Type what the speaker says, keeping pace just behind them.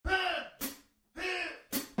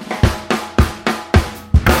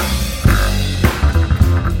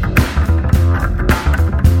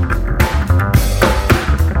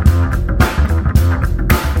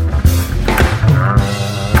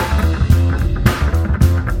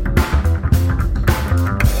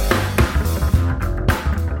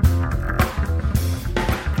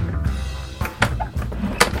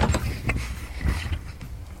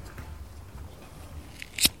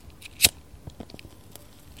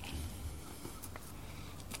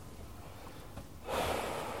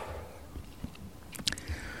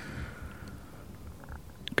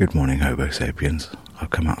Good morning, Homo sapiens. I've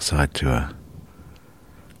come outside to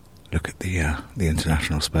look at the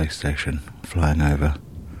International Space Station flying over.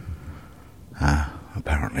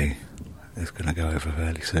 Apparently, it's going to go over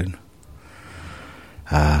fairly soon.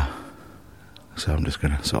 So I'm just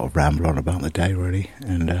going to sort of ramble on about the day, really,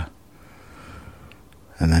 and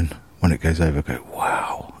then when it goes over, go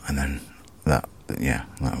wow, and then then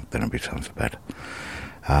it'll be time for bed.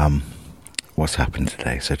 What's happened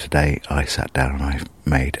today? So today I sat down and I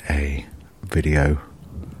made a video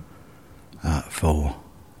for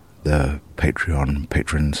the Patreon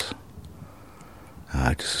patrons,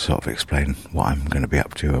 just to sort of explain what I'm going to be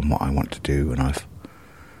up to and what I want to do, and I've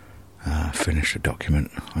finished a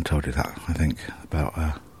document. I told you that, I think, about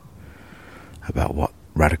what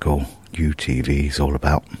Radical UTV is all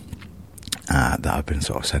about, that I've been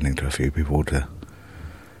sort of sending to a few people to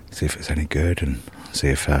see if it's any good and see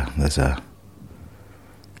if there's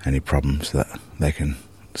any problems that they can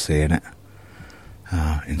see in it,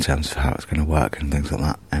 in terms of how it's going to work and things like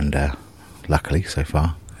that. And luckily, so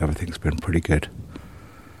far, everything's been pretty good.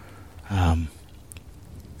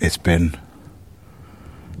 It's been,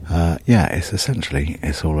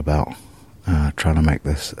 it's all about trying to make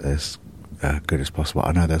this as good as possible.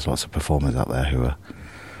 I know there's lots of performers out there who are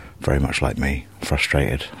very much like me,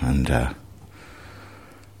 frustrated and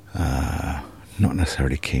not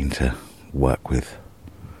necessarily keen to work with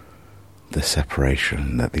the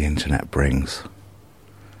separation that the internet brings,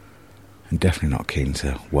 and definitely not keen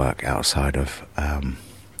to work outside of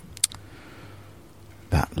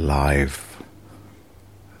that live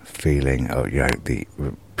feeling, or the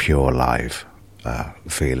pure live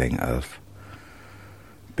feeling of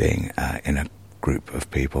being in a group of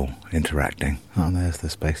people interacting. Oh, there's the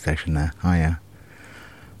space station there. Oh yeah.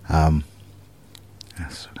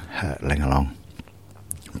 It's hurtling along.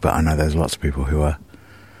 But I know there's lots of people who are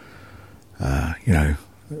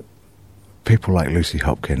people like Lucy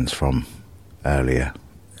Hopkins from earlier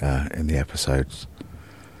in the episodes.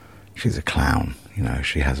 She's a clown.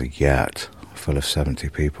 She has a yurt full of 70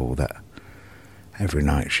 people that every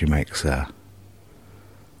night she makes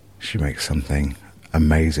something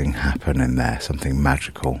amazing happen in there, something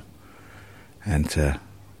magical, and to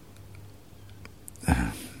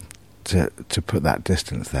put that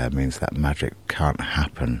distance there means that magic can't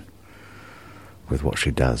happen with what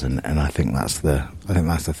she does, and I think that's the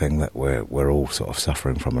thing that we're all sort of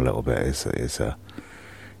suffering from a little bit, is a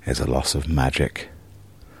loss of magic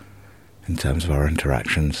in terms of our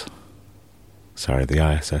interactions. Sorry, the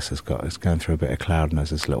ISS is going through a bit of cloud, and there's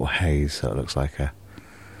this little haze, so it looks like a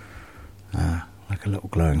little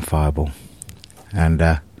glowing fireball, and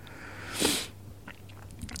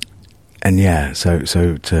so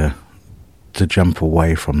to jump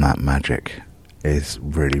away from that magic is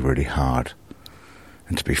really, really hard.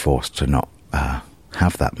 And to be forced to not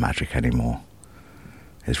have that magic anymore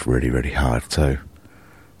is really, really hard. So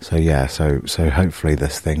hopefully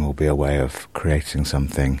this thing will be a way of creating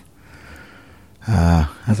something.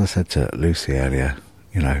 As I said to Lucy earlier,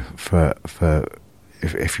 for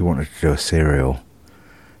if you wanted to do a serial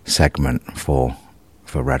segment for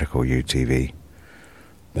Radical UTV,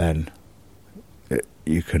 then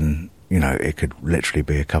you can, it could literally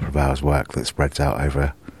be a couple of hours' work that spreads out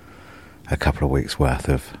over a couple of weeks' worth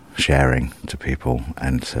of sharing to people,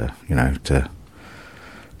 and to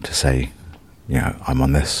say, I'm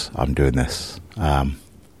on this, I'm doing this.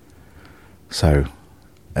 So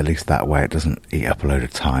at least that way it doesn't eat up a load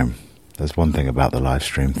of time. There's one thing about the live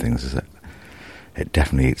stream things, is that it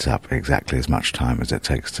definitely eats up exactly as much time as it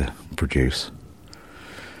takes to produce,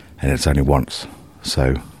 and it's only once,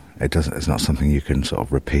 so it's not something you can sort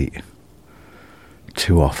of repeat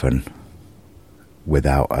too often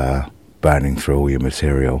without burning through all your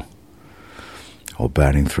material, or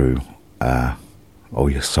burning through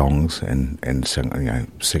all your songs in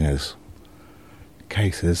singers'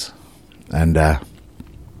 cases. And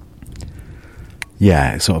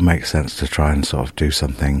it sort of makes sense to try and sort of do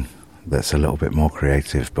something that's a little bit more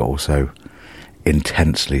creative, but also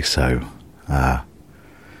intensely so, and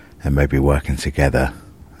maybe working together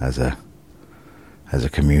as a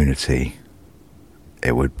community.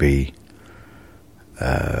 It would be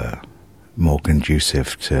more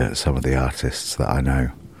conducive to some of the artists that I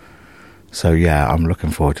know. So I'm looking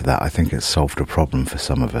forward to that. I think it's solved a problem for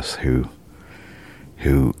some of us who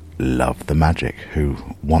love the magic, who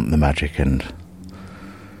want the magic, and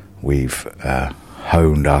we've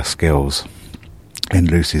honed our skills. In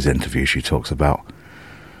Lucy's interview, she talks about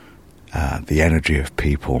the energy of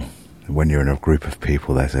people. When you're in a group of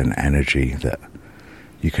people, there's an energy that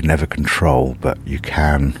you can never control, but you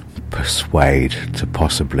can persuade to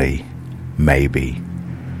possibly, maybe,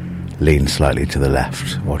 lean slightly to the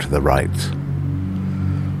left or to the right,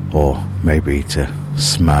 or maybe to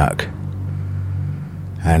smirk.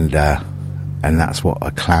 And that's what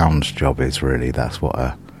a clown's job is, really. That's what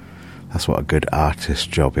a good artist's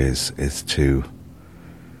job is to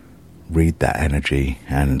read that energy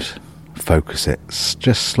and focus it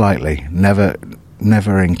just slightly, never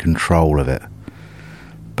in control of it,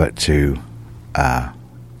 but to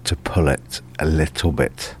pull it a little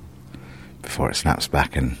bit before it snaps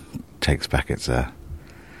back and takes back its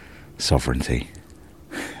sovereignty.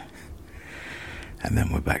 And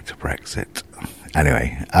then we're back to Brexit.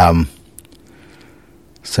 Anyway,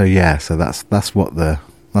 so that's what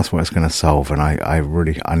it's going to solve, and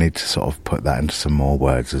I need to sort of put that into some more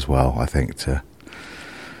words as well. I think to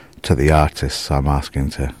the artists I'm asking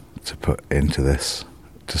to put into this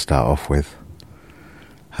to start off with.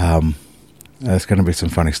 There's going to be some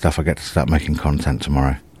funny stuff. I get to start making content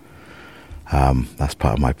tomorrow. That's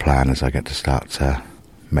part of my plan, is I get to start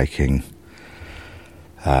making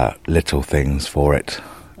little things for it,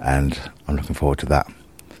 and I'm looking forward to that.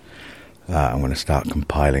 I'm going to start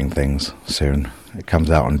compiling things soon. It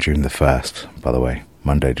comes out on June the 1st, by the way,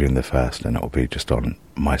 Monday, June the 1st, and it will be just on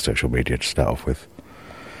my social media to start off with.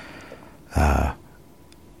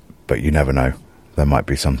 But you never know. There might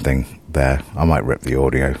be something there. I might rip the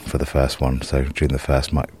audio for the first one, so June the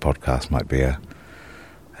 1st podcast might be it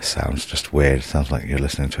sounds just weird. It sounds like you're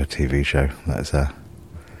listening to a TV show. But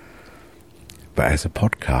as a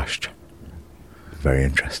podcast, very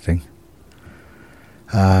interesting.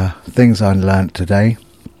 Things I learnt today.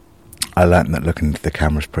 I learnt that looking into the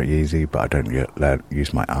camera is pretty easy, but I don't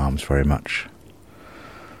use my arms very much.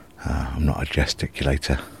 I'm not a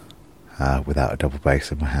gesticulator without a double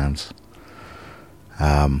bass in my hands.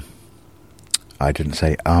 I didn't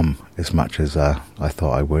say as much as I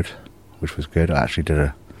thought I would, which was good. I actually did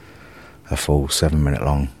a full 7-minute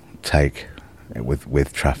long take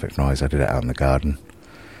with traffic noise. I did it out in the garden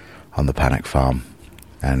on the Panic Farm,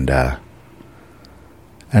 and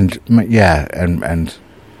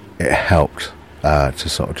it helped to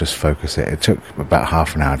sort of just focus it. It took about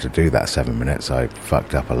half an hour to do that 7 minutes. I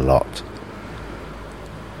fucked up a lot,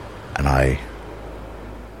 and I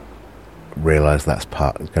realised that's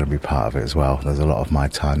going to be part of it as well. There's a lot of my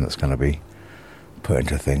time that's going to be put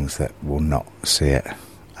into things that will not see it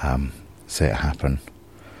happen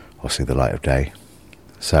or see the light of day.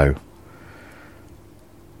 So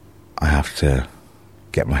I have to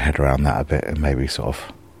get my head around that a bit and maybe sort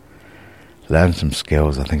of learn some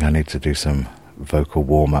skills. I think I need to do some vocal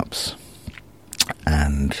warm-ups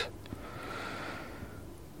and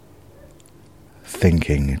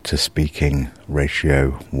thinking to speaking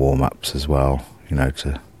ratio warm-ups as well,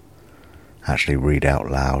 to actually read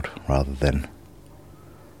out loud rather than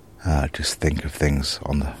just think of things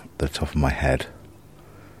on the top of my head.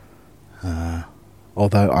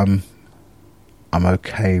 Although I'm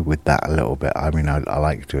okay with that a little bit. I mean, I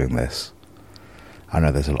like doing this. I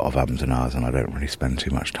know there's a lot of ums and ahs, and I don't really spend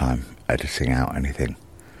too much time editing out anything.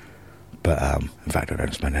 But in fact, I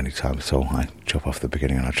don't spend any time at all. I chop off the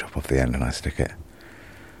beginning and I chop off the end and I stick it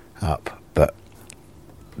up. But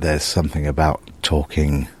there's something about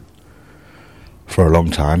talking for a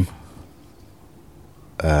long time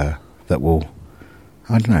that will,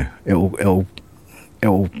 I don't know,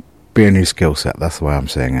 it'll be a new skill set. That's the way I'm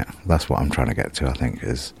seeing it. That's what I'm trying to get to, I think,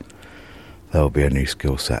 is there'll be a new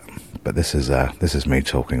skill set. But this is me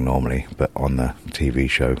talking normally, but on the TV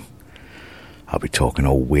show I'll be talking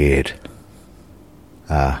all weird.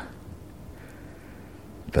 But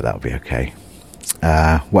that'll be okay.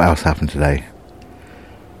 What else happened today?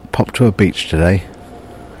 Popped to a beach today,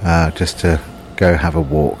 just to go have a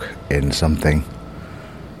walk in something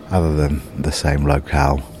other than the same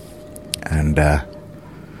locale, and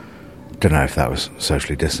don't know if that was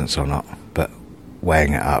socially distanced or not, but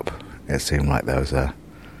weighing it up, it seemed like there was a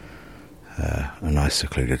nice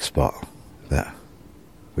secluded spot that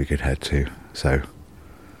we could head to. So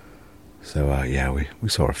yeah, we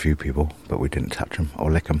saw a few people, but we didn't touch them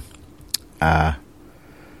or lick them.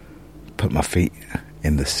 Put my feet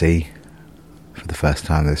in the sea for the first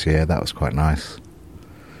time this year. That was quite nice.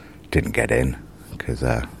 Didn't get in because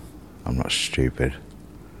I'm not stupid.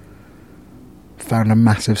 Found a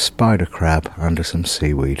massive spider crab under some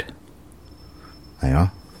seaweed. There you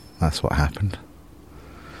are. That's what happened.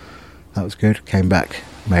 That was good. Came back,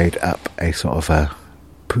 made up a sort of a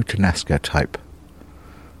puttanesca type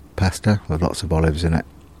pasta with lots of olives in it,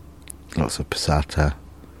 lots of passata,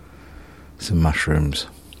 some mushrooms,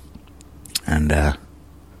 and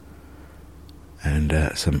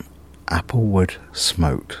some applewood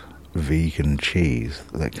smoked vegan cheese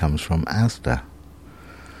that comes from Asda,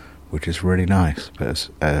 which is really nice. But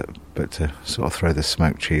to sort of throw the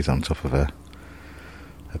smoked cheese on top of a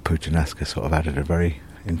puttanesca sort of added a very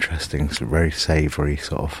interesting, very savoury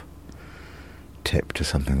sort of tip to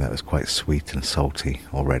something that was quite sweet and salty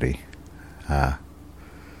already.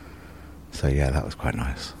 So yeah, that was quite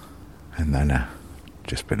nice. And then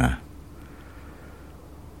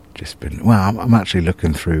well, I'm actually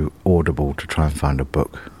looking through Audible to try and find a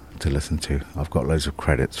book to listen to. I've got loads of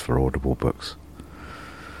credits for Audible books,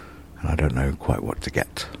 and I don't know quite what to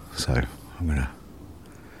get, so I'm going to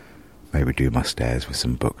maybe do my stairs with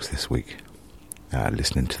some books this week,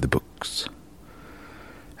 listening to the books.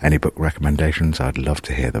 Any book recommendations? I'd love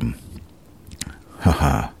to hear them.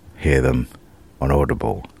 Hear them on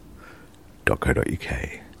audible.co.uk.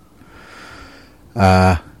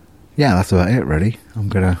 Yeah, that's about it really.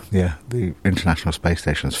 The International Space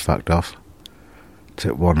Station's fucked off.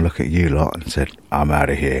 Took one look at you lot and said, I'm out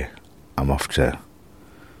of here. I'm off to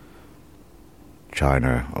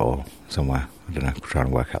China or somewhere. I don't know, trying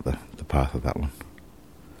to work out the path of that one.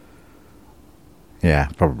 Yeah,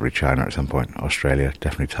 probably China at some point. Australia,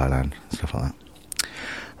 definitely Thailand, stuff like that.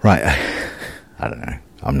 Right, I don't know.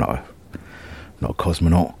 I'm not a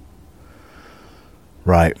cosmonaut.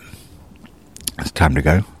 Right, it's time to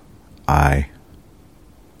go. I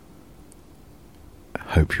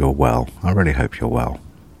hope you're well. I really hope you're well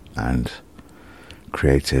and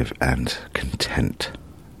creative and content.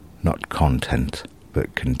 Not content,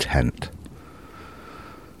 but content.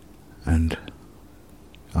 And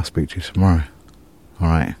I'll speak to you tomorrow.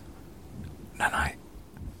 Alright.